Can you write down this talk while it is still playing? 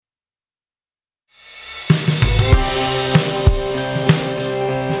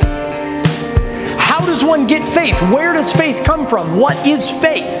anyone get faith? Where does faith come from? What is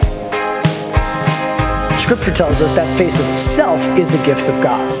faith? Scripture tells us that faith itself is a gift of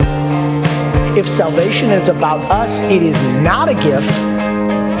God. If salvation is about us, it is not a gift.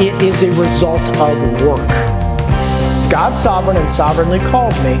 It is a result of work. If God's sovereign and sovereignly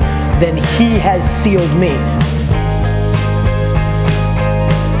called me, then He has sealed me.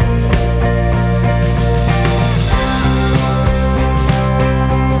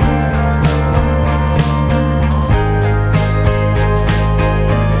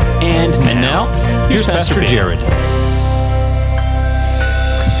 And now, here's Pastor Jared. Would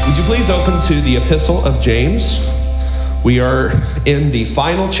you please open to the Epistle of James? We are in the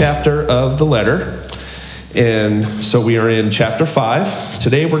final chapter of the letter, and so we are in chapter 5.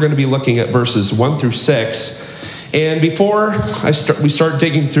 Today we're going to be looking at verses 1 through 6. And before we start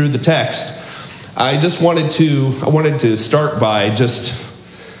digging through the text, I wanted to start by just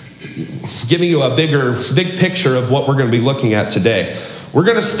giving you a big picture of what we're going to be looking at today. We're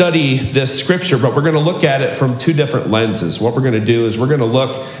going to study this scripture, but we're going to look at it from two different lenses. What we're going to do is we're going to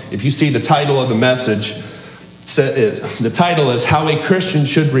look, if you see the title of the message, the title is How a Christian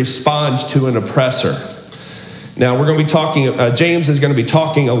Should Respond to an Oppressor. Now, we're going to be talking, James is going to be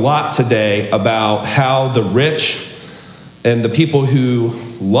talking a lot today about how the rich and the people who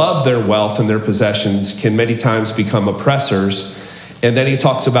love their wealth and their possessions can many times become oppressors. And then he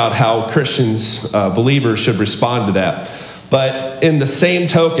talks about how Christians, believers, should respond to that. But in the same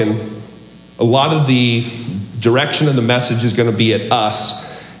token, a lot of the direction of the message is going to be at us,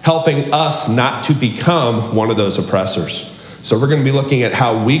 helping us not to become one of those oppressors. So we're going to be looking at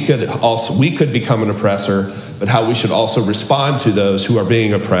how we could become an oppressor, but how we should also respond to those who are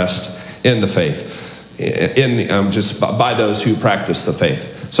being oppressed in the faith, by those who practice the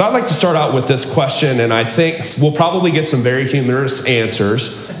faith. So I'd like to start out with this question, and I think we'll probably get some very humorous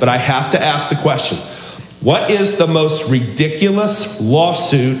answers, but I have to ask the question. What is the most ridiculous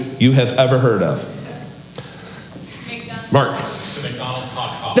lawsuit you have ever heard of? Mark. The McDonald's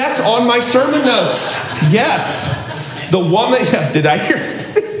hot coffee. That's on my sermon notes. Yes. The woman, did I hear?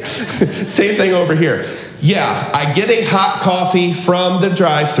 Same thing over here. Yeah, I get a hot coffee from the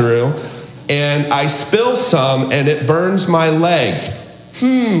drive-thru and I spill some and it burns my leg.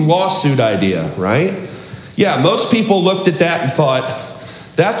 Lawsuit idea, right? Yeah, most people looked at that and thought,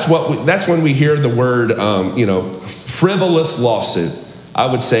 that's when we hear the word, frivolous lawsuit. I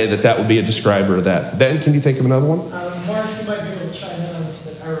would say that would be a describer of that. Ben, can you think of another one? Mark, you might be able to chime in on this,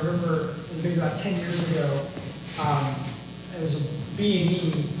 but I remember maybe about 10 years ago, it was a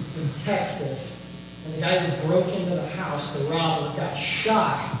B&E in Texas, and the guy who broke into the house, the robber, got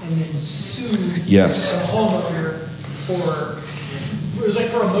shot and then sued the homeowner for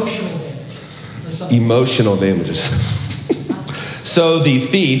emotional damages or something. Emotional damages. So the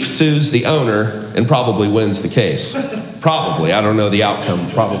thief sues the owner and probably wins the case. Probably. I don't know the outcome.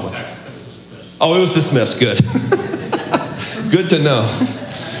 Probably. Oh, it was dismissed. Good. Good to know.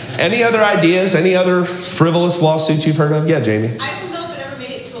 Any other ideas? Any other frivolous lawsuits you've heard of? Yeah, Jamie. I don't know if it ever made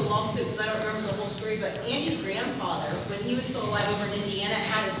it to a lawsuit because I don't remember the whole story, but Andy's grandfather, when he was still alive over in Indiana,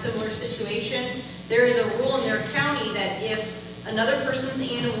 had a similar situation. There is a rule in their county that if another person's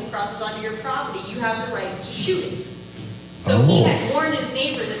animal crosses onto your property, you have the right to shoot it. So he had warned his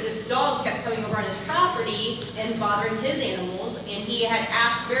neighbor that this dog kept coming over on his property and bothering his animals, and he had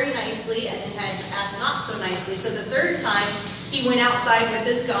asked very nicely and then had asked not so nicely. So the third time, he went outside with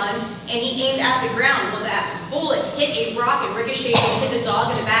this gun and he aimed at the ground. Well, that bullet hit a rock and ricocheted and hit the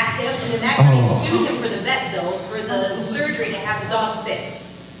dog in the back hip, and then that guy sued him for the vet bills for the surgery to have the dog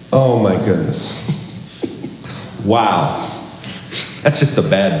fixed. Oh my goodness. Wow. That's just a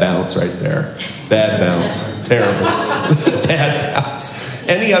bad bounce right there. Bad bounce. Terrible. Bad bounce.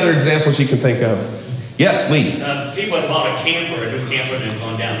 Any other examples you can think of? Yes, Lee. People had bought a camper, a new camper, and had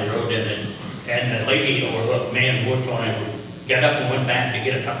gone down the road in it. And a lady or a man worked on it, got up and went back to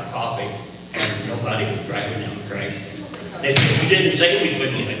get a cup of coffee, and nobody was driving down the track. They said, we didn't say we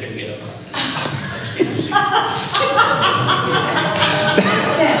couldn't get up.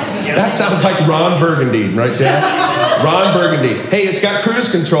 That sounds like Ron Burgundy, right there? Ron Burgundy. Hey, it's got cruise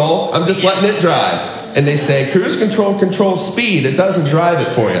control. I'm just letting it drive. And they say, cruise control controls speed. It doesn't drive it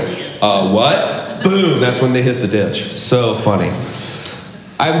for you. What? Boom. That's when they hit the ditch. So funny.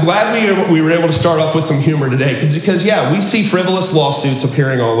 I'm glad we were able to start off with some humor today because, yeah, we see frivolous lawsuits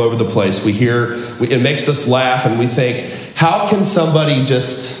appearing all over the place. We hear, it makes us laugh, and we think, how can somebody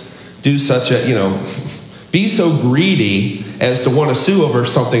just do such a, be so greedy as to want to sue over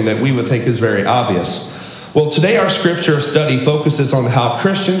something that we would think is very obvious? Well, today our scripture study focuses on how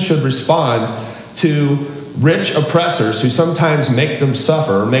Christians should respond to rich oppressors who sometimes make us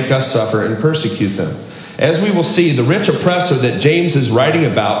suffer and persecute them. As we will see, the rich oppressor that James is writing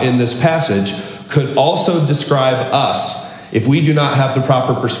about in this passage could also describe us if we do not have the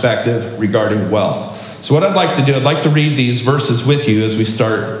proper perspective regarding wealth. So what I'd like to do, I'd like to read these verses with you as we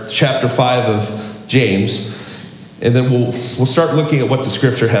start chapter 5 of James, and then we'll start looking at what the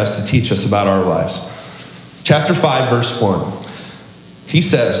scripture has to teach us about our lives. Chapter 5, verse 1. He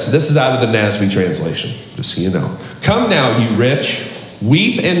says, this is out of the NASB translation, just so you know. Come now, you rich,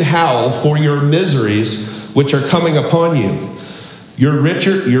 weep and howl for your miseries which are coming upon you. Your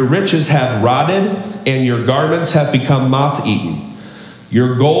riches have rotted, and your garments have become moth-eaten.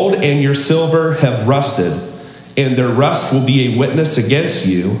 Your gold and your silver have rusted, and their rust will be a witness against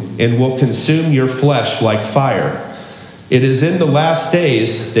you, and will consume your flesh like fire. It is in the last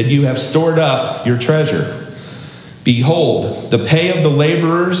days that you have stored up your treasure. Behold, the pay of the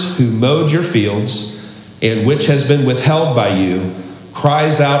laborers who mowed your fields, and which has been withheld by you,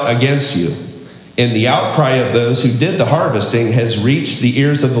 cries out against you. And the outcry of those who did the harvesting has reached the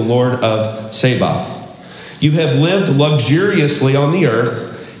ears of the Lord of Sabaoth. You have lived luxuriously on the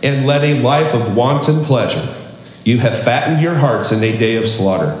earth and led a life of wanton pleasure. You have fattened your hearts in a day of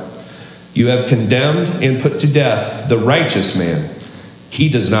slaughter. You have condemned and put to death the righteous man. He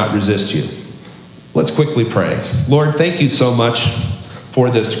does not resist you. Let's quickly pray. Lord, thank you so much for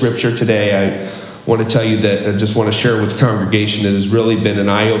this scripture today. I want to tell you that I just want to share with the congregation. It has really been an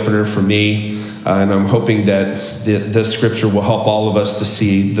eye-opener for me. And I'm hoping that this scripture will help all of us to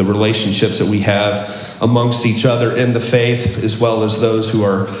see the relationships that we have amongst each other in the faith, as well as those who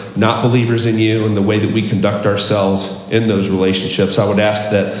are not believers in you, and the way that we conduct ourselves in those relationships. I would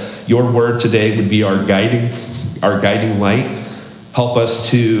ask that your word today would be our guiding light. Help us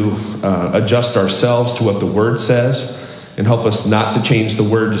to adjust ourselves to what the word says, and help us not to change the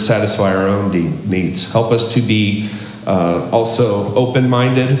word to satisfy our own needs. Help us to be also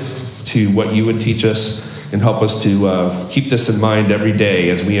open-minded to what you would teach us, and help us to keep this in mind every day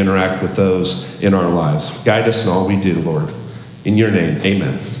as we interact with those in our lives. Guide us in all we do, Lord. In your name,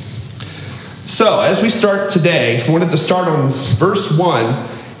 amen. So, as we start today, I wanted to start on verse 1.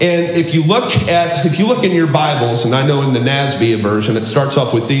 And if you look in your Bibles, and I know in the NASB version, it starts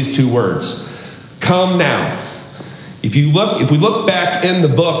off with these two words: come now. If we look back in the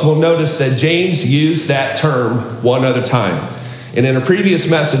book, we'll notice that James used that term one other time. And in a previous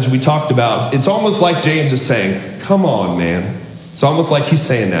message we talked about, it's almost like James is saying, come on, man. It's almost like he's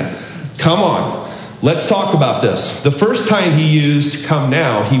saying that. Come on, let's talk about this. The first time he used come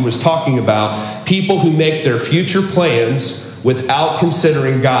now, he was talking about people who make their future plans without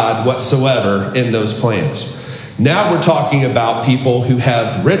considering God whatsoever in those plans. Now we're talking about people who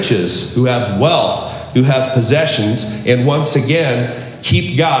have riches, who have wealth, who have possessions, and once again,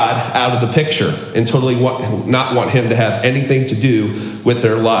 keep God out of the picture and totally not want him to have anything to do with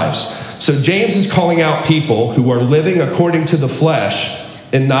their lives. So James is calling out people who are living according to the flesh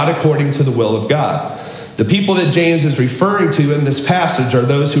and not according to the will of God. The people that James is referring to in this passage are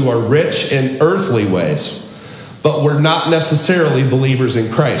those who are rich in earthly ways, but were not necessarily believers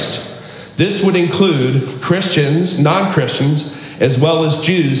in Christ. This would include Christians, non-Christians, as well as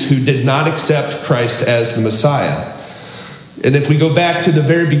Jews who did not accept Christ as the Messiah. And if we go back to the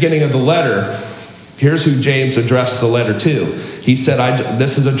very beginning of the letter, here's who James addressed the letter to. He said,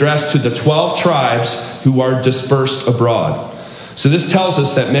 this is addressed to the 12 tribes who are dispersed abroad. So this tells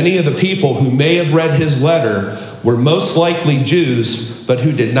us that many of the people who may have read his letter were most likely Jews, but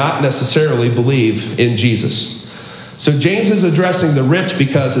who did not necessarily believe in Jesus. So James is addressing the rich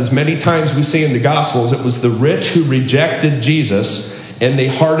because, as many times we see in the Gospels, it was the rich who rejected Jesus and they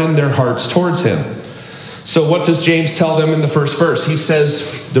hardened their hearts towards him. So what does James tell them in the first verse? He says,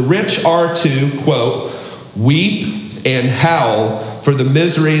 the rich are to, quote, weep and howl for the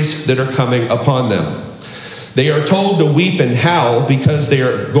miseries that are coming upon them. They are told to weep and howl because they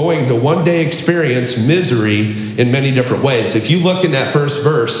are going to one day experience misery in many different ways. If you look in that first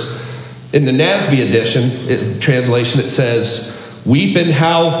verse, in the NASB translation, it says, weep and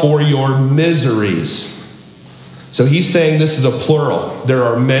howl for your miseries. So he's saying this is a plural. There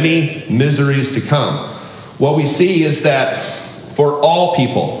are many miseries to come. What we see is that for all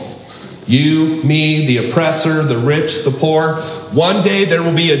people, you, me, the oppressor, the rich, the poor, one day there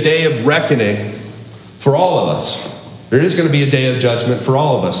will be a day of reckoning for all of us. There is going to be a day of judgment for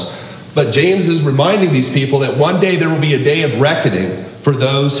all of us. But James is reminding these people that one day there will be a day of reckoning for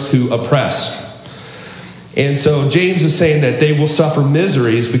those who oppress. And so James is saying that they will suffer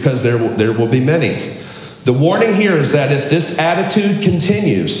miseries because there will be many. The warning here is that if this attitude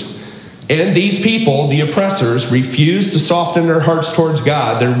continues, and these people, the oppressors, refuse to soften their hearts towards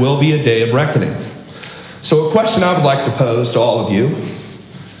God, there will be a day of reckoning. So a question I would like to pose to all of you.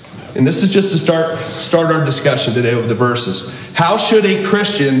 and this is just to start our discussion today of the verses. How should a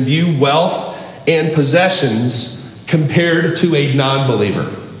Christian view wealth and possessions compared to a non-believer?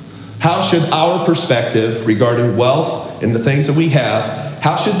 How should our perspective regarding wealth and the things that we have,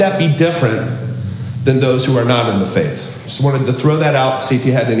 how should that be different than those who are not in the faith? Just wanted to throw that out, see if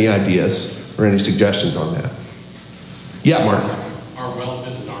you had any ideas or any suggestions on that. Yeah, Mark. Our wealth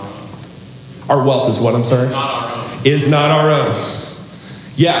isn't our own. Our wealth is what, I'm sorry? It's not our own. Is not our own.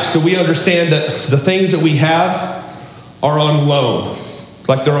 Yeah, so we understand that the things that we have are on loan.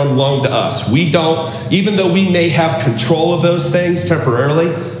 Like they're on loan to us. We don't, even though we may have control of those things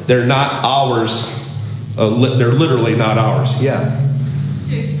temporarily, they're not ours. They're literally not ours. Yeah.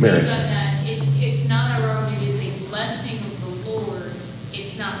 To explain Mary. about that, it's not our own, it is a blessing of the Lord.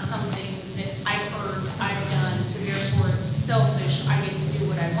 It's not something that I've earned, I've done, so therefore it's selfish, I get to do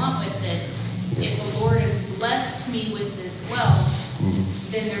what I want with it. If the Lord has blessed me with this wealth,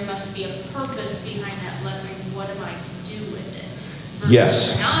 then there must be a purpose behind that blessing. What am I to do with it? Versus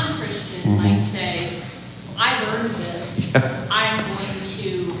Yes. a non-Christian might say, I've earned this, I'm going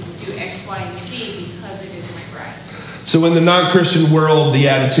to do X, Y, and Z because it is my right. So in the non-Christian world, the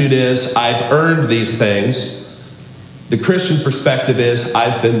attitude is, I've earned these things. The Christian perspective is,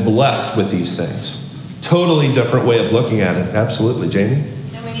 I've been blessed with these things. Totally different way of looking at it. Absolutely. Jamie?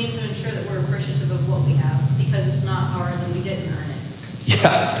 And we need to ensure that we're appreciative of what we have, because it's not ours and we didn't earn it.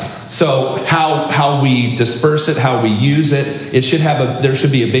 Yeah. So how we disperse it, how we use it, there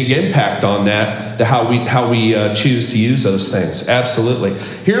should be a big impact on that, how we choose to use those things. Absolutely.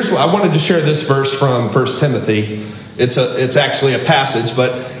 Here's what I wanted to share this verse from 1 Timothy. It's actually a passage,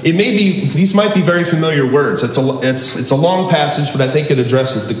 but these might be very familiar words. It's a long passage, but I think it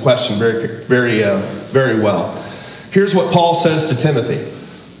addresses the question very well. Here's what Paul says to Timothy.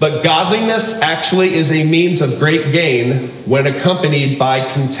 But godliness actually is a means of great gain when accompanied by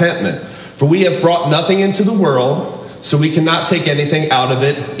contentment. For we have brought nothing into the world, so we cannot take anything out of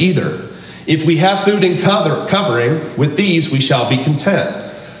it either. If we have food and covering, with these we shall be content.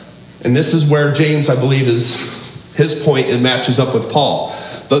 And this is where James, I believe, is his point and matches up with Paul.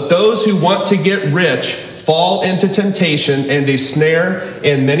 But those who want to get rich fall into temptation and a snare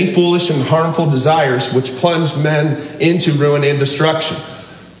and many foolish and harmful desires which plunge men into ruin and destruction.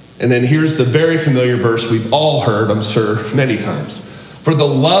 And then here's the very familiar verse we've all heard, I'm sure, many times. For the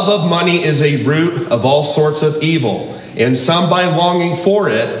love of money is a root of all sorts of evil, and some by longing for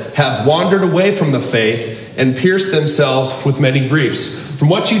it have wandered away from the faith and pierced themselves with many griefs. From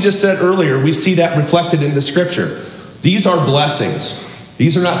what you just said earlier, we see that reflected in the scripture. These are blessings.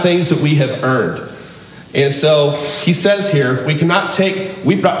 These are not things that we have earned. And so he says here, we've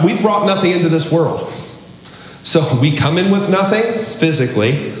brought nothing into this world. So we come in with nothing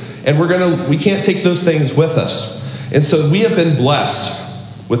physically, and we can't take those things with us. And so we have been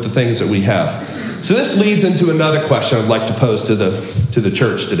blessed with the things that we have. So this leads into another question I'd like to pose to the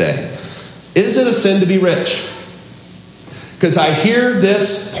church today. Is it a sin to be rich? Because I hear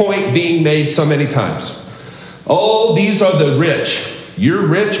this point being made so many times. Oh, these are the rich. You're a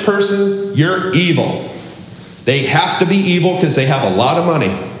rich person, you're evil. They have to be evil because they have a lot of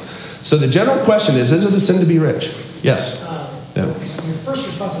money. So the general question is it a sin to be rich? Yes. Your first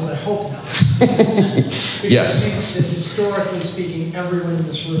response is, I hope not. Yes. I think that historically speaking, everyone in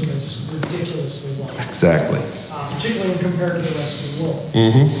this room is ridiculously wealthy. Exactly. Particularly when compared to the rest of the world.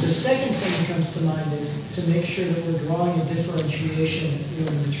 Mm-hmm. The second thing that comes to mind is to make sure that we're drawing a differentiation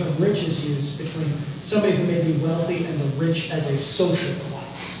when the term rich is used between somebody who may be wealthy and the rich as a social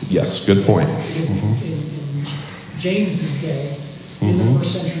class. Yes, good point. Because in James's day, in the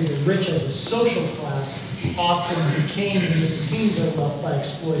first century, the rich as a social class often became and maintained their wealth by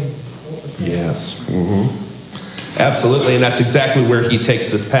exploiting the poor. Yes. Mm-hmm. Absolutely, and that's exactly where he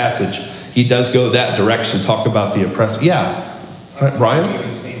takes this passage. He does go that direction, talk about the oppressed. Yeah. Ryan? I even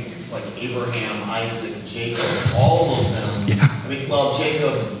think like Abraham, Isaac, Jacob, all of them. Yeah. I mean, well,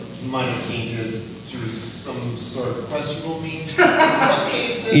 Jacob might have gained his through some sort of questionable means in some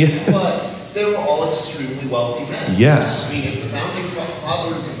cases, Yeah. but they were all extremely wealthy men. Yes. I mean, if the founding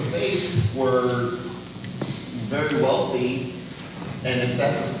fathers of the faith were very wealthy, and if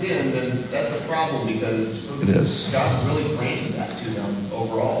that's a sin, then that's a problem because It is. God really granted that to them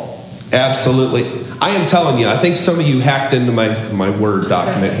overall. Absolutely. I am telling you, I think some of you hacked into my Word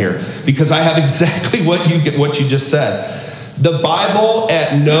document here because I have exactly what you just said. The Bible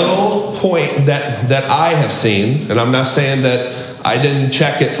at no point that I have seen, and I'm not saying that I didn't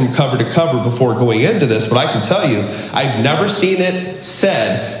check it from cover to cover before going into this, but I can tell you, I've never seen it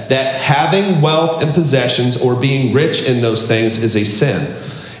said that having wealth and possessions or being rich in those things is a sin.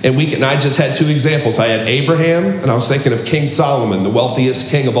 And I just had two examples. I had Abraham, and I was thinking of King Solomon, the wealthiest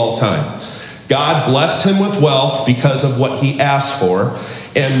king of all time. God blessed him with wealth because of what he asked for.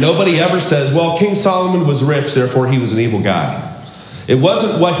 And nobody ever says, well, King Solomon was rich, therefore he was an evil guy. It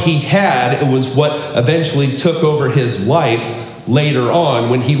wasn't what he had, it was what eventually took over his life later on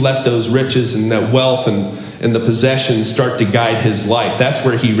when he let those riches and that wealth and the possessions start to guide his life. That's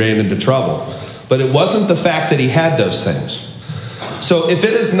where he ran into trouble. But it wasn't the fact that he had those things. So if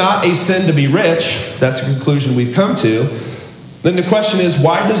it is not a sin to be rich, that's a conclusion we've come to, then the question is,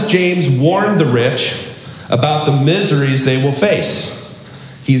 why does James warn the rich about the miseries they will face?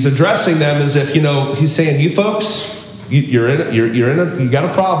 He's addressing them as if, he's saying, you folks, you got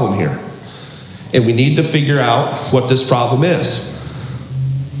a problem here. And we need to figure out what this problem is.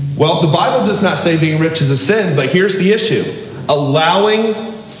 Well, the Bible does not say being rich is a sin, but here's the issue. Allowing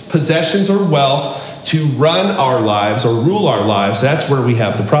possessions or wealth to run our lives or rule our lives, that's where we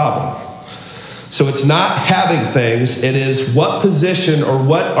have the problem. So it's not having things, it is what position or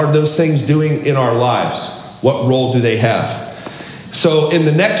what are those things doing in our lives? What role do they have? So in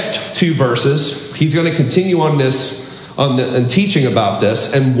the next two verses, he's going to continue on this, and teaching about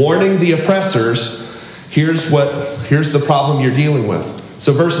this and warning the oppressors. Here's the problem you're dealing with.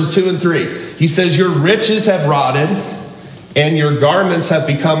 So verses 2 and 3, he says, your riches have rotted and your garments have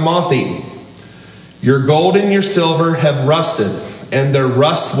become moth-eaten. Your gold and your silver have rusted, and their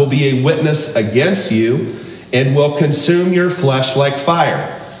rust will be a witness against you and will consume your flesh like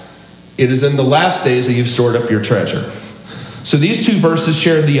fire. It is in the last days that you've stored up your treasure. So these two verses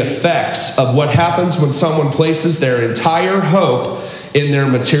share the effects of what happens when someone places their entire hope in their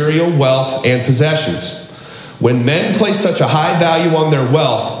material wealth and possessions. When men place such a high value on their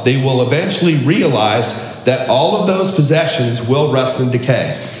wealth, they will eventually realize that all of those possessions will rust and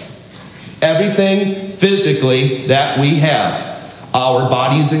decay. Everything physically that we have, our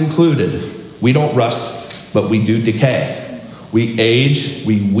bodies included, we don't rust, but we do decay. We age,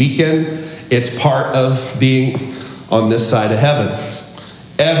 we weaken. It's part of being on this side of heaven.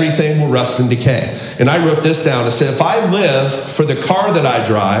 Everything will rust and decay. And I wrote this down. I said, if I live for the car that I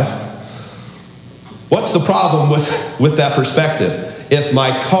drive, what's the problem with that perspective? If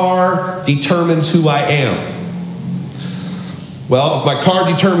my car determines who I am. Well, if my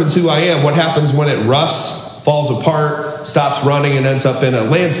car determines who I am, what happens when it rusts, falls apart, stops running, and ends up in a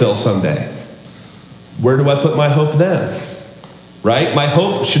landfill someday? Where do I put my hope then? Right? My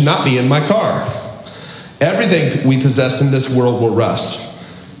hope should not be in my car. Everything we possess in this world will rust.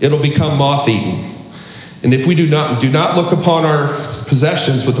 It'll become moth-eaten. And if we do not look upon our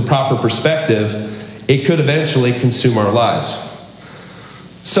possessions with the proper perspective, it could eventually consume our lives.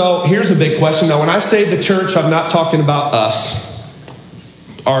 So here's a big question. Now, when I say the church, I'm not talking about us,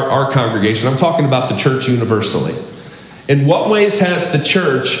 our congregation. I'm talking about the church universally. In what ways has the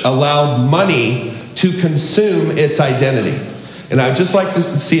church allowed money to consume its identity? And I'd just like to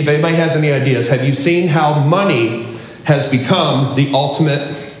see if anybody has any ideas. Have you seen how money has become the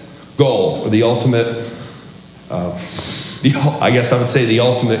ultimate goal, or the ultimate, I guess I would say the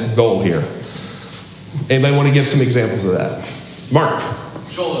ultimate goal here? Anybody want to give some examples of that? Mark.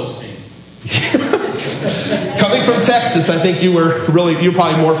 Joel Osteen. Coming from Texas, I think you're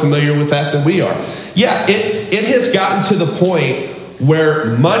probably more familiar with that than we are. Yeah, it has gotten to the point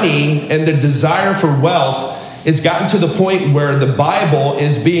where money and the desire for wealth it's gotten to the point where the Bible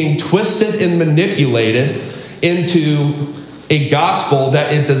is being twisted and manipulated into a gospel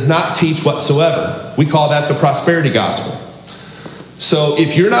that it does not teach whatsoever. We call that the prosperity gospel. So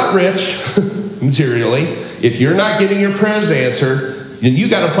if you're not rich materially, if you're not getting your prayers answered, then you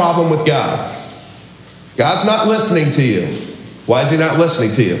got a problem with God. God's not listening to you. Why is he not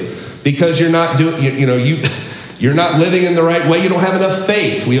listening to you? Because you're not doing, you're not living in the right way. You don't have enough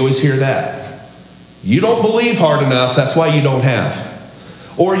faith. We always hear that. You don't believe hard enough, that's why you don't have.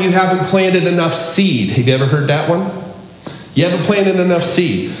 Or you haven't planted enough seed. Have you ever heard that one? You haven't planted enough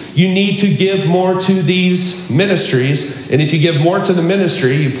seed. You need to give more to these ministries, and if you give more to the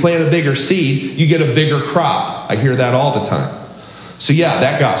ministry, you plant a bigger seed, you get a bigger crop. I hear that all the time. So yeah,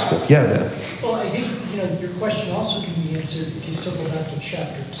 that gospel. Yeah, man. Well, I think, your question also can be answered if you circle back to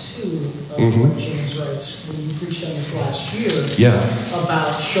chapter 2 of what James writes when you preached on this last year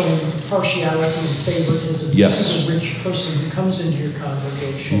about showing partiality and favoritism to the rich person who comes into your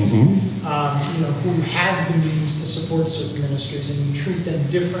congregation, who has the means to support certain ministries, and you treat them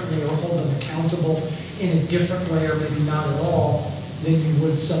differently or hold them accountable in a different way, or maybe not at all, than you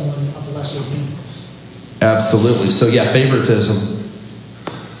would someone of lesser means. Absolutely. So yeah, favoritism.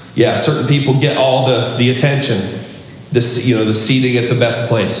 Yeah, certain people get all the attention, the seating at the best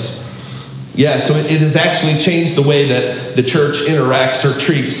place. Yeah, so it has actually changed the way that the church interacts or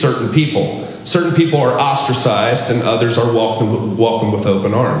treats certain people. Certain people are ostracized and others are welcomed with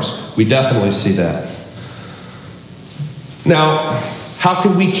open arms. We definitely see that. Now, how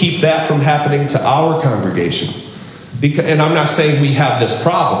can we keep that from happening to our congregation? And I'm not saying we have this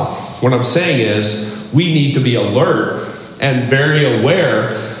problem. What I'm saying is we need to be alert and very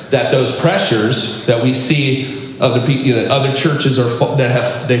aware that those pressures that we see other people, other churches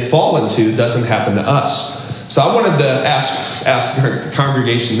they fall into doesn't happen to us. So I wanted to ask our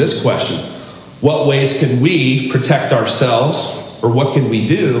congregation this question: what ways can we protect ourselves, or what can we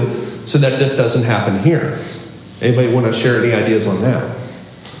do so that this doesn't happen here? Anybody want to share any ideas on that?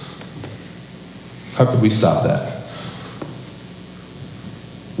 How could we stop that?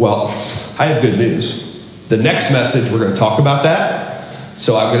 Well, I have good news. The next message, we're going to talk about that.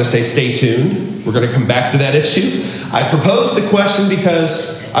 So I'm going to say stay tuned. We're going to come back to that issue. I proposed the question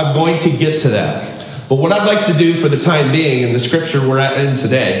because I'm going to get to that. But what I'd like to do for the time being in the scripture we're in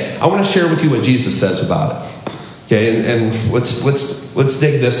today, I want to share with you what Jesus says about it. Okay, and let's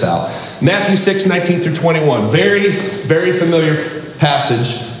dig this out. Matthew 6, 19 through 21. Very, very familiar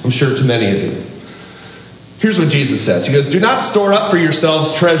passage, I'm sure, to many of you. Here's what Jesus says. He goes, "Do not store up for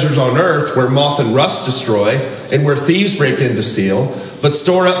yourselves treasures on earth where moth and rust destroy and where thieves break in to steal, but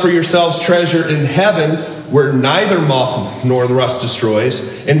store up for yourselves treasure in heaven where neither moth nor the rust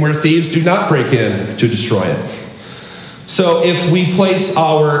destroys and where thieves do not break in to destroy it." So if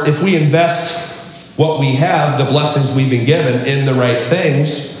we invest what we have, the blessings we've been given, in the right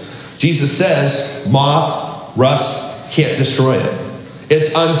things, Jesus says moth, rust can't destroy it.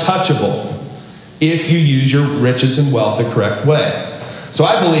 It's untouchable if you use your riches and wealth the correct way. So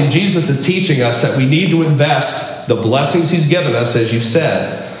I believe Jesus is teaching us that we need to invest the blessings he's given us, as you've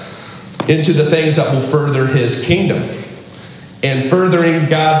said, into the things that will further his kingdom. And furthering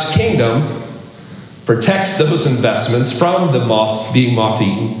God's kingdom protects those investments from the being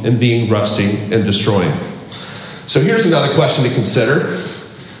moth-eaten and being rusting and destroying. So here's another question to consider.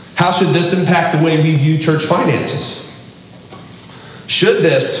 How should this impact the way we view church finances? Should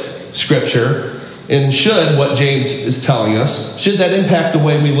this scripture, and should what James is telling us, should that impact the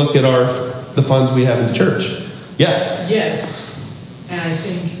way we look at the funds we have in the church? Yes? Yes. And I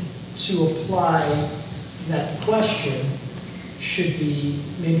think to apply that question should be,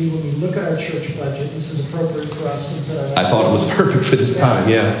 maybe when we look at our church budget, this is appropriate for us into our... I thought it was perfect for this time,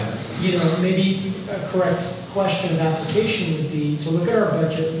 yeah. Maybe a correct question of application would be to look at our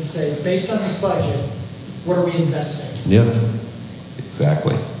budget and say, based on this budget, what are we investing? Yeah,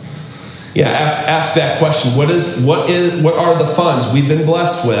 exactly. Yeah, ask that question. What are the funds we've been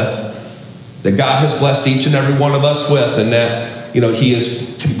blessed with, that God has blessed each and every one of us with, and that he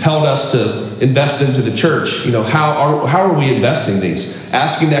has compelled us to invest into the church? How are we investing these?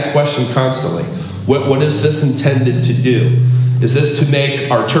 Asking that question constantly. What is this intended to do? Is this to make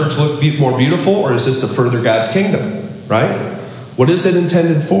our church look more beautiful, or is this to further God's kingdom? Right? What is it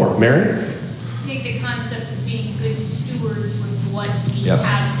intended for, Mary? I think the concept of being good stewards with what we Yes.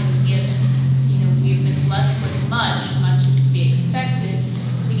 have been given. We've been blessed with much is to be expected.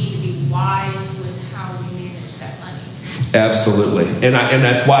 We need to be wise with how we manage that money. Absolutely, and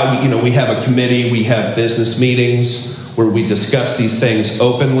that's why we have a committee. We have business meetings where we discuss these things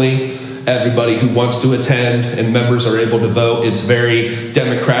openly. Everybody who wants to attend and members are able to vote. It's very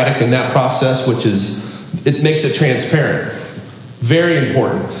democratic in that process, it makes it transparent. Very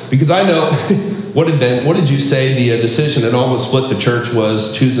important, because I know what did you say the decision that almost split the church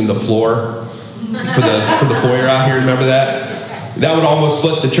was choosing the floor for the foyer out here? Remember that? That would almost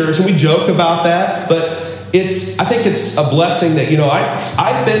split the church, and we joke about that, but I think it's a blessing that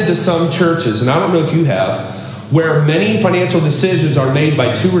I've been to some churches, and I don't know if you have, where many financial decisions are made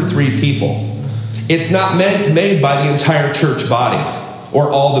by 2 or 3 people. It's not made by the entire church body or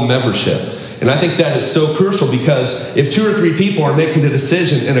all the membership. And I think that is so crucial, because if 2 or 3 people are making a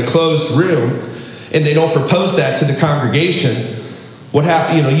decision in a closed room and they don't propose that to the congregation, what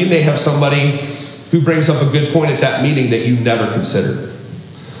happens? You may have somebody who brings up a good point at that meeting that you never considered.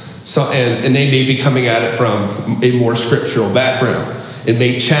 So, and they may be coming at it from a more scriptural background. It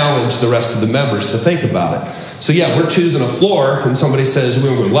may challenge the rest of the members to think about it. So yeah, we're choosing a floor, and somebody says we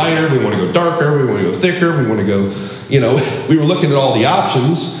want to go lighter, we want to go darker, we want to go thicker, we want to go, we were looking at all the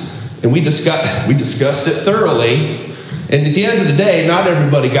options, and we discussed it thoroughly. And at the end of the day, not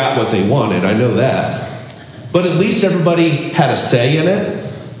everybody got what they wanted, I know that. But at least everybody had a say in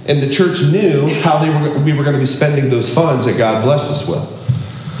it, and the church knew how we were going to be spending those funds that God blessed us with.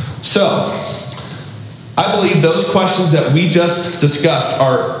 So, I believe those questions that we just discussed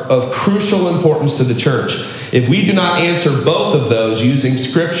are of crucial importance to the church. If we do not answer both of those using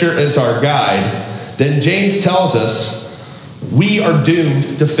Scripture as our guide, then James tells us we are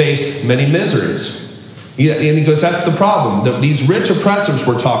doomed to face many miseries. And he goes, that's the problem. These rich oppressors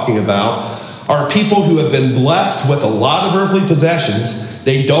we're talking about are people who have been blessed with a lot of earthly possessions.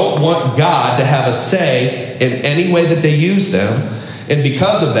 They don't want God to have a say in any way that they use them. And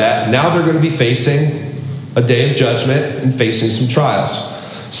because of that, now they're going to be facing a day of judgment and facing some trials.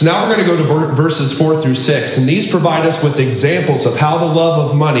 So now we're going to go to verses 4 through 6. And these provide us with examples of how the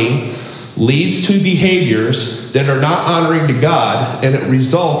love of money leads to behaviors that are not honoring to God, and it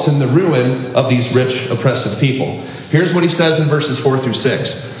results in the ruin of these rich, oppressive people. Here's what he says in verses 4 through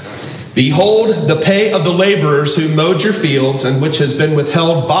 6. Behold, the pay of the laborers who mowed your fields and which has been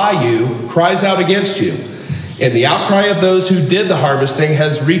withheld by you cries out against you. And the outcry of those who did the harvesting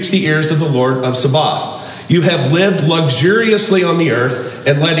has reached the ears of the Lord of Sabaoth. You have lived luxuriously on the earth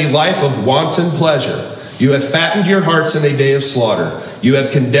and led a life of wanton pleasure. You have fattened your hearts in a day of slaughter. You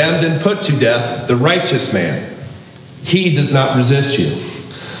have condemned and put to death the righteous man. He does not resist you.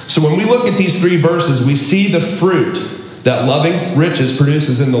 So when we look at these three verses, we see the fruit that loving riches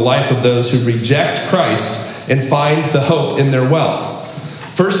produces in the life of those who reject Christ and find the hope in their wealth.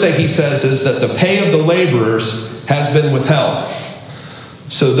 First thing he says is that the pay of the laborers has been withheld.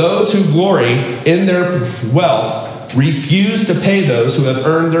 So those who glory in their wealth refuse to pay those who have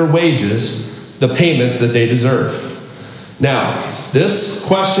earned their wages the payments that they deserve. Now, this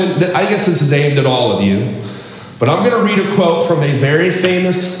question, I guess this is aimed at all of you, but I'm going to read a quote from a very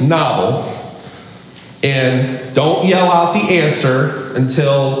famous novel, and don't yell out the answer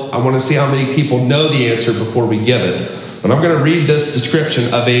until I want to see how many people know the answer before we give it. But I'm going to read this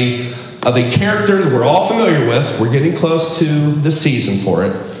description of a character that we're all familiar with. We're getting close to the season for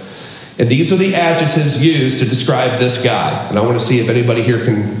it. And these are the adjectives used to describe this guy. And I want to see if anybody here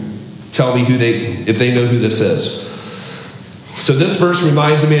can tell me if they know who this is. So this verse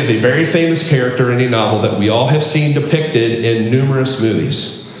reminds me of a very famous character in a novel that we all have seen depicted in numerous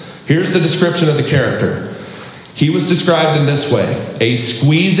movies. Here's the description of the character. He was described in this way: a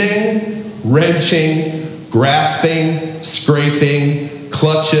squeezing, wrenching, grasping, scraping,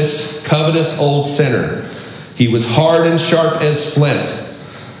 clutchous, covetous old sinner. He was hard and sharp as flint,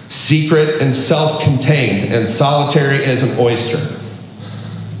 secret and self-contained, and solitary as an oyster.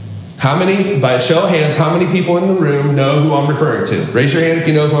 How many, by a show of hands, how many people in the room know who I'm referring to? Raise your hand if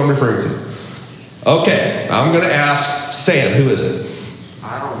you know who I'm referring to. Okay, I'm going to ask Sam, who is it?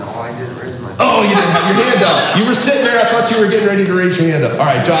 I don't know, I didn't raise my hand. Oh, you didn't have your hand up. You were sitting there, I thought you were getting ready to raise your hand up. All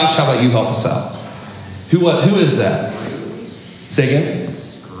right, Josh, how about you help us out? Who is that? Say again?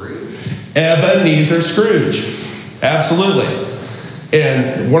 Scrooge. Ebenezer Scrooge. Absolutely.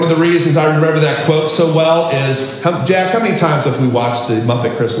 And one of the reasons I remember that quote so well is, Jack, how many times have we watched the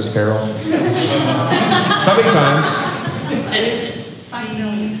Muppet Christmas Carol? How many times?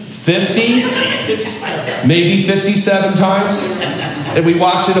 50? Maybe 57 times? And we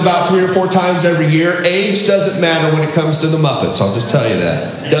watch it about 3 or 4 times every year. Age doesn't matter when it comes to the Muppets, I'll just tell you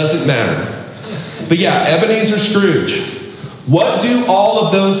that. Doesn't matter. But yeah, Ebenezer Scrooge. What do all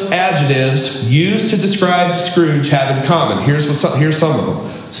of those adjectives used to describe Scrooge have in common? Here's some of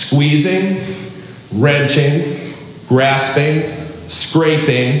them. Squeezing, wrenching, grasping,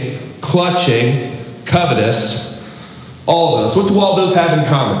 scraping, clutching, covetous. All of those. What do all those have in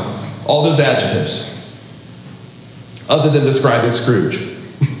common? All those adjectives. Other than describing Scrooge.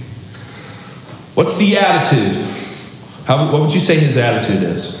 What's the attitude? What would you say his attitude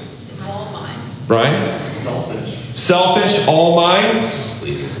is? All mine. Right? Selfish, all mine.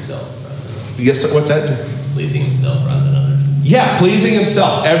 Pleasing himself. Yes, what's that? Pleasing himself rather than others. Yeah, pleasing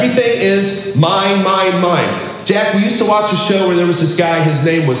himself. Everything is mine, mine, mine. Jack, we used to watch a show where there was this guy, his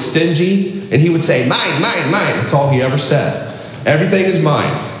name was Stingy, and he would say, mine, mine, mine. That's all he ever said. Everything is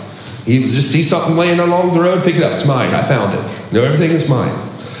mine. He would just see something laying along the road, pick it up. It's mine. I found it. No, everything is mine.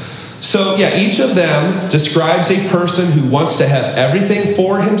 So, yeah, each of them describes a person who wants to have everything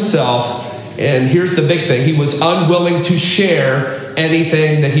for himself. And here's the big thing. He was unwilling to share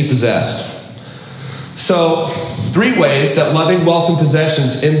anything that he possessed. So, 3 ways that loving wealth and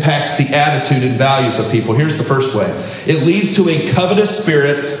possessions impacts the attitude and values of people. Here's the first way. It leads to a covetous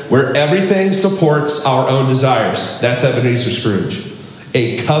spirit where everything supports our own desires. That's Ebenezer Scrooge.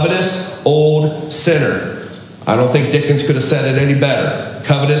 A covetous old sinner. I don't think Dickens could have said it any better.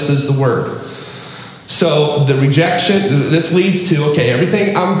 Covetous is the word. So the rejection, this leads to, okay,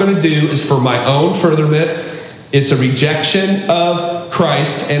 everything I'm going to do is for my own furtherment. It's a rejection of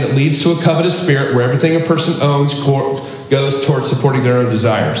Christ, and it leads to a covetous spirit where everything a person owns goes towards supporting their own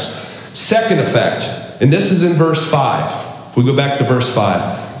desires. Second effect, And this is in verse 5. We go back to verse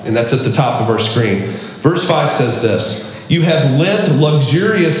 5, and that's at the top of our screen. Verse 5 says this: "You have lived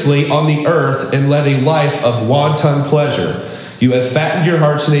luxuriously on the earth and led a life of wanton pleasure. You have fattened your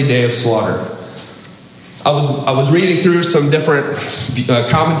hearts in a day of slaughter." I was reading through some different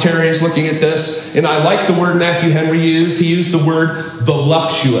commentaries looking at this, and I like the word Matthew Henry used. He used the word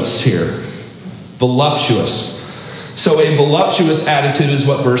voluptuous here. Voluptuous. So a voluptuous attitude is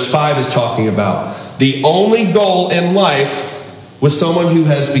what verse 5 is talking about. The only goal in life with someone who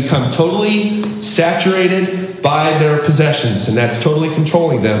has become totally saturated by their possessions, and that's totally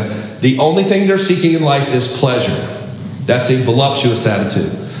controlling them, the only thing they're seeking in life is pleasure. That's a voluptuous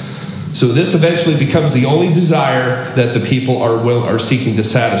attitude. So this eventually becomes the only desire that the people are seeking to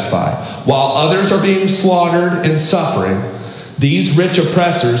satisfy. While others are being slaughtered and suffering, these rich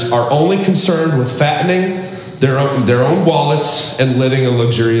oppressors are only concerned with fattening their own wallets and living a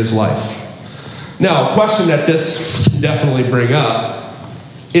luxurious life. Now, a question that this can definitely bring up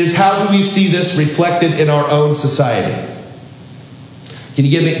is, how do we see this reflected in our own society? Can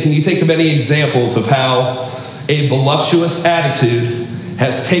you think of any examples of how a voluptuous attitude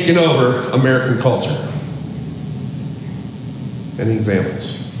has taken over American culture? Any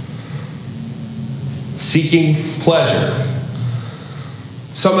examples? Seeking pleasure.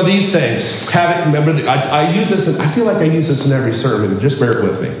 Some of these things. I use this, and I feel like I use this in every sermon. Just bear it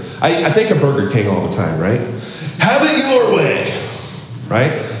with me. I think of Burger King all the time, right? Have it your way,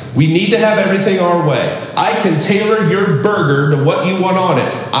 right? We need to have everything our way. I can tailor your burger to what you want on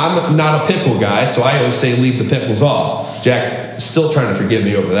it. I'm not a pickle guy, so I always say leave the pickles off. Jack still trying to forgive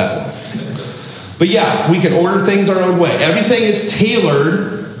me over that one. But yeah, we can order things our own way. Everything is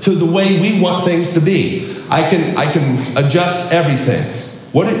tailored to the way we want things to be. I can adjust everything.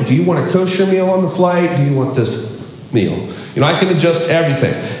 Do you want a kosher meal on the flight? Do you want this meal? I can adjust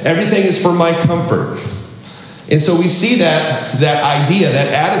everything. Everything is for my comfort. And so we see that idea, that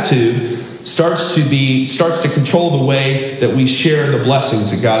attitude starts to control the way that we share the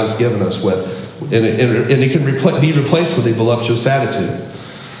blessings that God has given us with. And it can be replaced with a voluptuous attitude.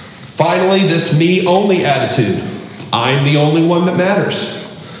 Finally, this me-only attitude. I'm the only one that matters.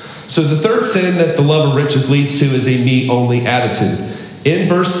 So the third sin that the love of riches leads to is a me-only attitude. In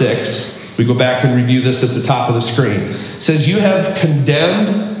verse 6, we go back and review this at the top of the screen. It says, "You have condemned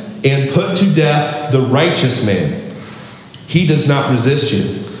and put to death the righteous man. He does not resist you."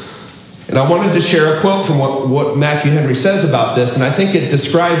 And I wanted to share a quote from what Matthew Henry says about this, and I think it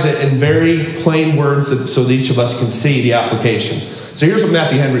describes it in very plain words so that each of us can see the application. So here's what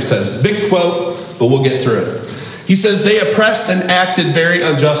Matthew Henry says. Big quote, but we'll get through it. He says, "They oppressed and acted very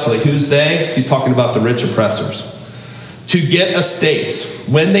unjustly." Who's they? He's talking about the rich oppressors. "To get estates.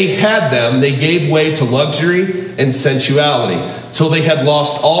 When they had them, they gave way to luxury and sensuality, till they had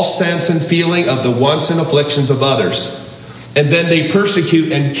lost all sense and feeling of the wants and afflictions of others. And then they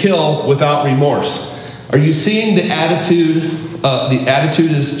persecute and kill without remorse." Are you seeing the attitude?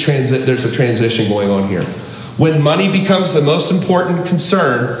 There's a transition going on here. When money becomes the most important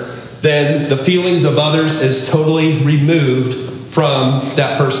concern, then the feelings of others is totally removed from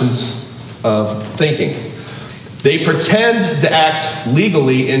that person's thinking. "They pretend to act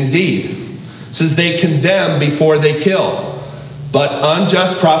legally indeed." It says they condemn before they kill. "But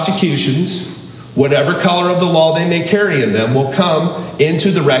unjust prosecutions, whatever color of the law they may carry in them, will come into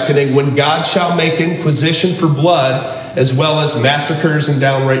the reckoning when God shall make inquisition for blood as well as massacres and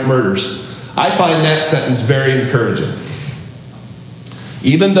downright murders." I find that sentence very encouraging.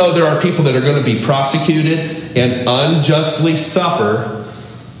 Even though there are people that are going to be prosecuted and unjustly suffer,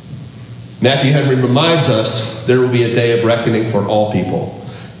 Matthew Henry reminds us there will be a day of reckoning for all people.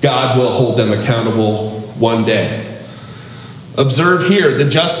 God will hold them accountable one day. Observe here, the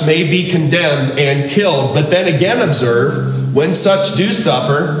just may be condemned and killed, but then again observe, when such do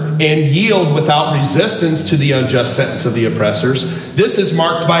suffer and yield without resistance to the unjust sentence of the oppressors, this is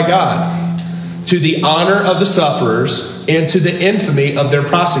marked by God, to the honor of the sufferers and to the infamy of their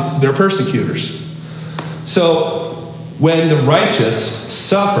persecutors. So when the righteous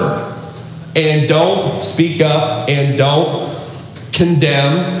suffer and don't speak up and don't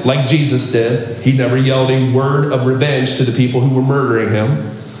condemn like Jesus did, he never yelled a word of revenge to the people who were murdering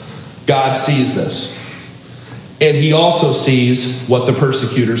him, God sees this. And he also sees what the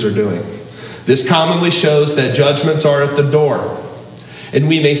persecutors are doing. This commonly shows that judgments are at the door. And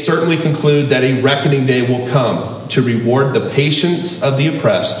we may certainly conclude that a reckoning day will come to reward the patience of the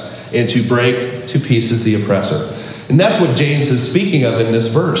oppressed and to break to pieces the oppressor. And that's what James is speaking of in this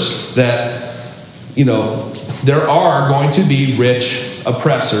verse, that, there are going to be rich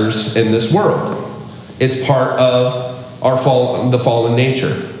oppressors in this world. It's part of the fallen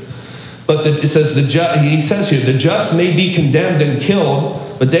nature. But it says he says here, the just may be condemned and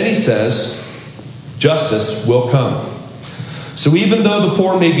killed, but then he says, justice will come. So even though the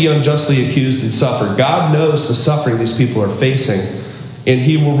poor may be unjustly accused and suffer, God knows the suffering these people are facing, and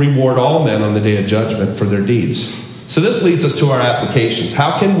he will reward all men on the day of judgment for their deeds. So this leads us to our applications.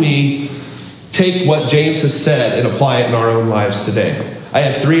 How can we take what James has said and apply it in our own lives today? I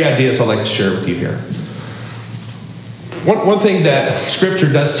have 3 ideas I'd like to share with you here. One thing that Scripture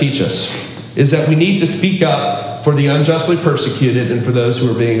does teach us is that we need to speak up for the unjustly persecuted and for those who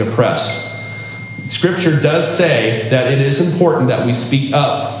are being oppressed. Scripture does say that it is important that we speak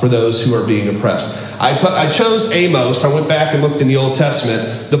up for those who are being oppressed. I chose Amos. I went back and looked in the Old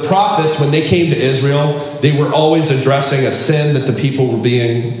Testament. The prophets, when they came to Israel, they were always addressing a sin that the people were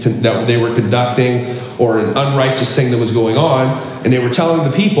that they were conducting, or an unrighteous thing that was going on. And they were telling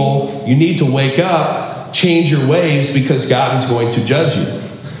the people, you need to wake up, change your ways, because God is going to judge you.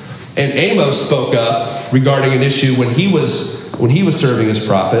 And Amos spoke up regarding an issue when he was serving as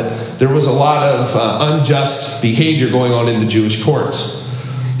prophet. There was a lot of unjust behavior going on in the Jewish courts.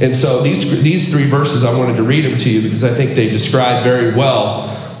 And so these 3 verses, I wanted to read them to you because I think they describe very well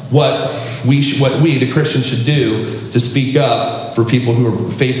what we, the Christians, should do to speak up for people who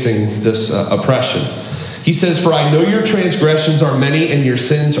are facing this oppression. He says, for I know your transgressions are many and your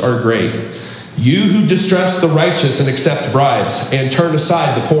sins are great. You who distress the righteous and accept bribes and turn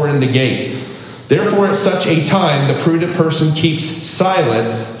aside the poor in the gate. Therefore at such a time the prudent person keeps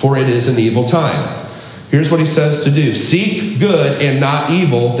silent, for it is an evil time. Here's what he says to do. Seek good and not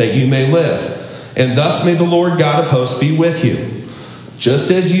evil, that you may live. And thus may the Lord God of hosts be with you. Just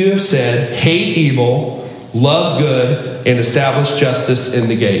as you have said, hate evil, love good, and establish justice in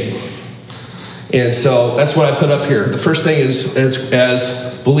the gate. And so that's what I put up here. The first thing is,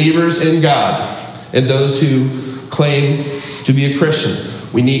 as believers in God and those who claim to be a Christian,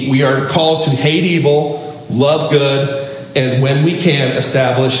 we are called to hate evil, love good, and when we can,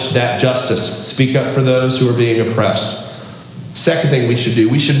 establish that justice. Speak up for those who are being oppressed. Second thing we should do,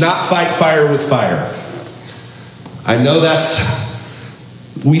 we should not fight fire with fire. I know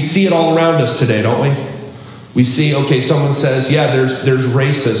we see it all around us today, don't we? We see, someone says, yeah, there's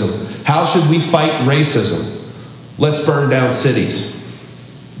racism. How should we fight racism? Let's burn down cities.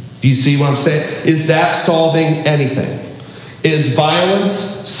 Do you see what I'm saying? Is that solving anything? Is violence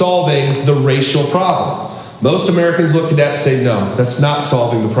solving the racial problem? Most Americans look at that and say, no, that's not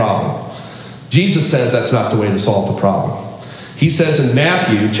solving the problem. Jesus says that's not the way to solve the problem. He says in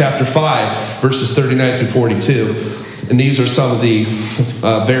Matthew chapter 5, verses 39 through 42, and these are some of the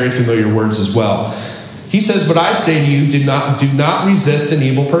very familiar words as well. He says, but I say to you, do not resist an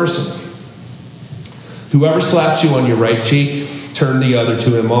evil person. Whoever slaps you on your right cheek, turn the other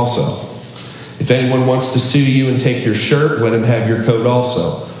to him also. If anyone wants to sue you and take your shirt, let him have your coat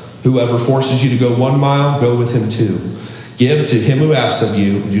also. Whoever forces you to go 1 mile, go with him 2. Give to him who asks of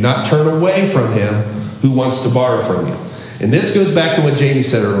you. Do not turn away from him who wants to borrow from you. And this goes back to what Jamie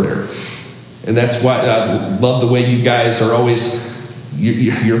said earlier. And that's why I love the way you guys are always,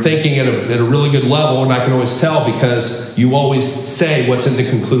 you're thinking at a really good level, and I can always tell because you always say what's in the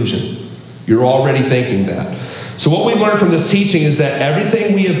conclusion. You're already thinking that. So what we learn from this teaching is that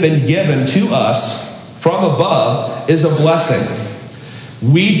everything we have been given to us from above is a blessing.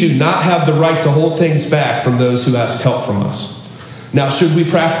 We do not have the right to hold things back from those who ask help from us. Now, should we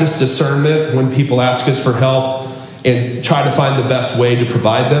practice discernment when people ask us for help and try to find the best way to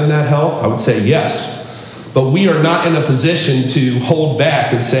provide them that help? I would say yes. But we are not in a position to hold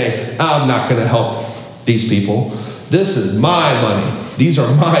back and say, I'm not going to help these people. This is my money. These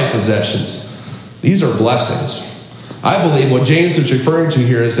are my possessions. These are blessings. I believe what James is referring to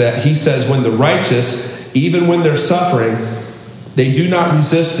here is that he says when the righteous, even when they're suffering, they do not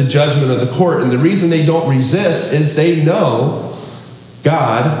resist the judgment of the court. And the reason they don't resist is they know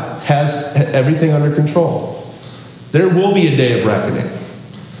God has everything under control. There will be a day of reckoning.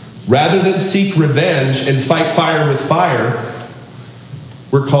 Rather than seek revenge and fight fire with fire,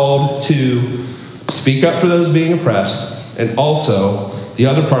 we're called to speak up for those being oppressed. And also, the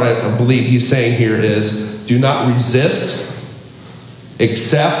other part I believe he's saying here is do not resist,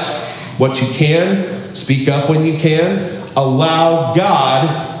 accept what you can, speak up when you can, allow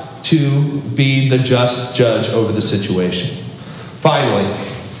God to be the just judge over the situation. Finally,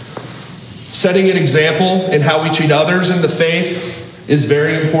 setting an example in how we treat others in the faith is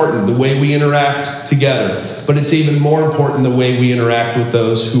very important, the way we interact together. But it's even more important the way we interact with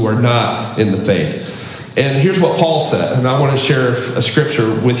those who are not in the faith. And here's what Paul said, and I want to share a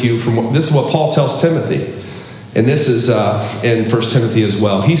scripture with you. This is what Paul tells Timothy, and this is in 1 Timothy as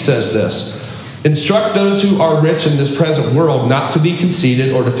well. He says this, Instruct those who are rich in this present world not to be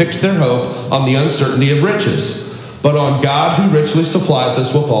conceited or to fix their hope on the uncertainty of riches, but on God who richly supplies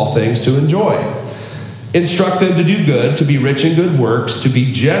us with all things to enjoy. Instruct them to do good, to be rich in good works, to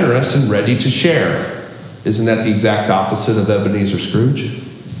be generous and ready to share. Isn't that the exact opposite of Ebenezer Scrooge?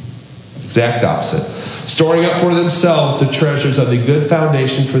 Exact opposite. Storing up for themselves the treasures of a good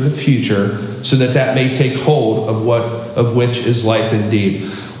foundation for the future, so that may take hold of which is life indeed.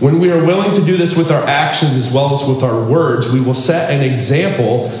 When we are willing to do this with our actions as well as with our words, we will set an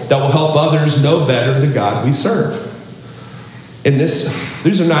example that will help others know better the God we serve. And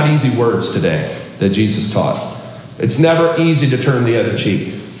these are not easy words today that Jesus taught. It's never easy to turn the other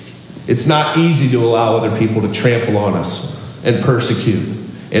cheek. It's not easy to allow other people to trample on us and persecute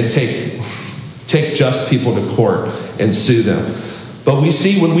and take just people to court and sue them. But we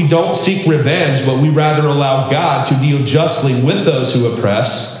see when we don't seek revenge, but we rather allow God to deal justly with those who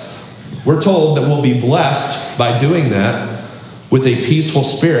oppress, we're told that we'll be blessed by doing that with a peaceful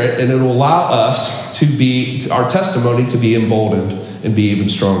spirit, and it will allow us our testimony to be emboldened and be even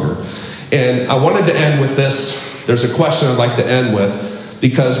stronger. And I wanted to end with this. There's a question I'd like to end with,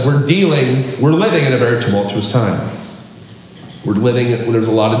 because we're living in a very tumultuous time. There's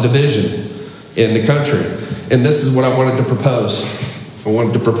a lot of division in the country. And this is what I wanted to propose. I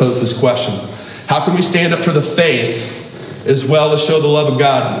wanted to propose this question. How can we stand up for the faith as well as show the love of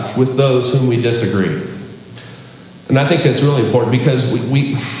God with those whom we disagree? And I think that's really important, because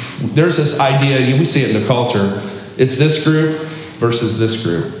there's this idea, we see it in the culture, it's this group versus this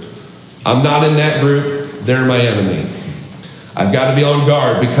group. I'm not in that group, they're my enemy. I've got to be on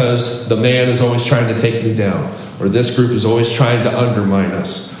guard because the man is always trying to take me down, or this group is always trying to undermine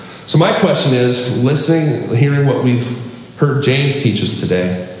us. So my question is, hearing what we've heard James teach us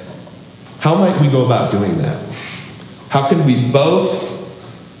today, how might we go about doing that? How can we both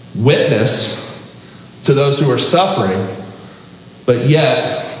witness to those who are suffering, but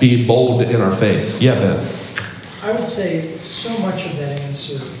yet be bold in our faith? Yeah, Ben. I would say so much of that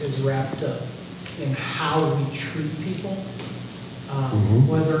answer is wrapped up in how we treat people,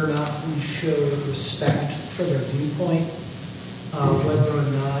 whether or not we show respect for their viewpoint, whether or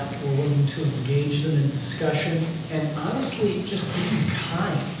not we're willing to engage them in discussion, and honestly, just being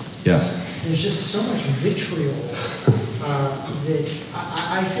kind. Yes. There's just so much vitriol that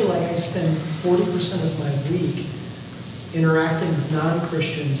I feel like I spend 40% of my week interacting with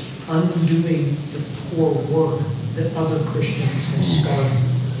non-Christians, undoing the poor work that other Christians have started.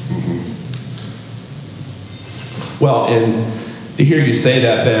 Well, and to hear you say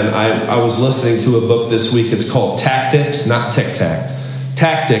that, Ben, I was listening to a book this week. It's called Tactics, not Tic Tac.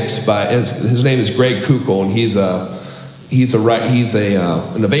 Tactics his name is Greg Koukl, and he's an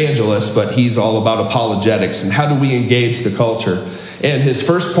evangelist, but he's all about apologetics and how do we engage the culture. And his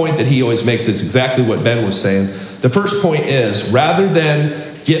first point that he always makes is exactly what Ben was saying. The first point is, rather than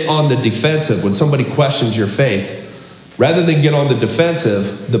get on the defensive when somebody questions your faith, rather than get on the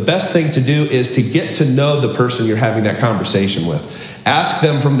defensive, the best thing to do is to get to know the person you're having that conversation with. Ask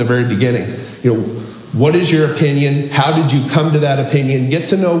them from the very beginning, what is your opinion? How did you come to that opinion? Get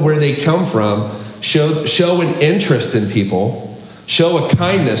to know where they come from. Show an interest in people. Show a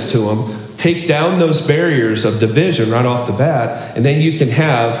kindness to them. Take down those barriers of division right off the bat, and then you can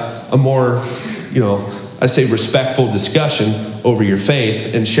have a more, I say respectful discussion over your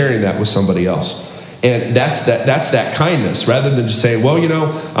faith and sharing that with somebody else. And that's that kindness, rather than just saying, well,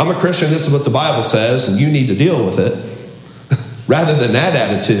 I'm a Christian, this is what the Bible says, and you need to deal with it. Rather than that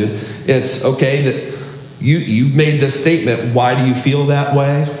attitude, it's okay that you've made this statement. Why do you feel that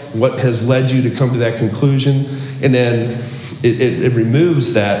way? What has led you to come to that conclusion? And then it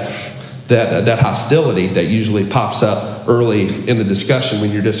removes that hostility that usually pops up early in the discussion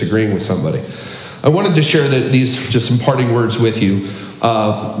when you're disagreeing with somebody. I wanted to share just some parting words with you.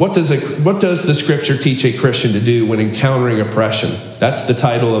 What does the Scripture teach a Christian to do when encountering oppression? That's the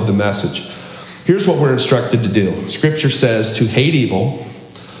title of the message. Here's what we're instructed to do. Scripture says to hate evil,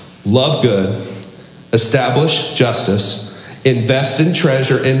 love good, establish justice, invest in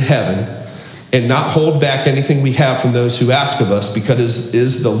treasure in heaven, and not hold back anything we have from those who ask of us, because it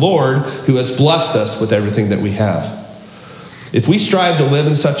is the Lord who has blessed us with everything that we have. If we strive to live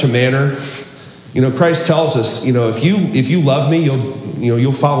in such a manner, Christ tells us, if you love me,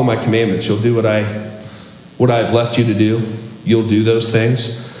 you'll follow my commandments. You'll do what I've left you to do. You'll do those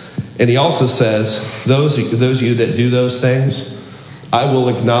things. And he also says, those of you that do those things, I will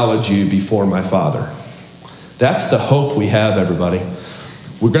acknowledge you before my Father. That's the hope we have, everybody.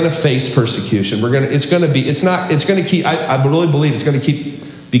 We're going to face persecution. I really believe it's going to keep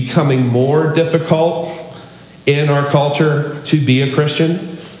becoming more difficult in our culture to be a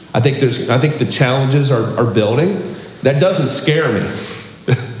Christian. I think the challenges are building. That doesn't scare me.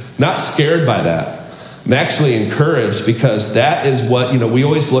 Not scared by that. I'm actually encouraged because that is what, we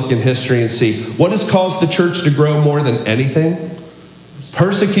always look in history and see what has caused the church to grow more than anything?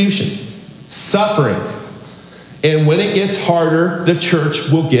 Persecution, suffering. And when it gets harder, the church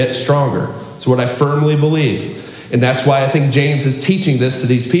will get stronger. That's what I firmly believe. And that's why I think James is teaching this to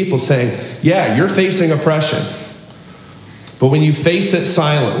these people, saying, yeah, you're facing oppression. But when you face it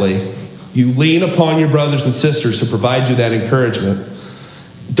silently, you lean upon your brothers and sisters to provide you that encouragement.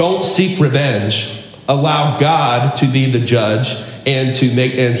 Don't seek revenge. Allow God to be the judge and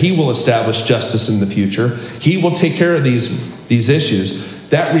he will establish justice in the future. He will take care of these issues.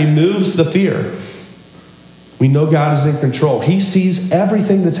 That removes the fear. We know God is in control. He sees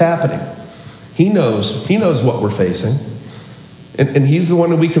everything that's happening. He knows what we're facing. And he's the one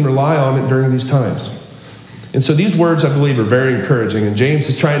that we can rely on during these times. And so these words, I believe, are very encouraging. And James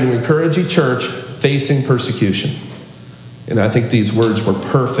is trying to encourage a church facing persecution. And I think these words were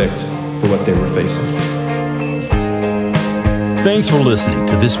perfect for what they were facing. Thanks for listening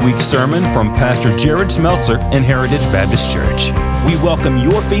to this week's sermon from Pastor Jared Smeltzer in Heritage Baptist Church. We welcome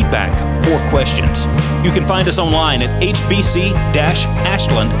your feedback or questions. You can find us online at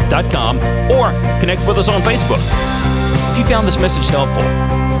hbc-ashland.com or connect with us on Facebook. If you found this message helpful,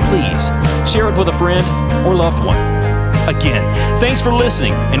 please share it with a friend or loved one. Again, thanks for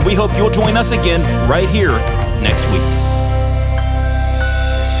listening, and we hope you'll join us again right here next week.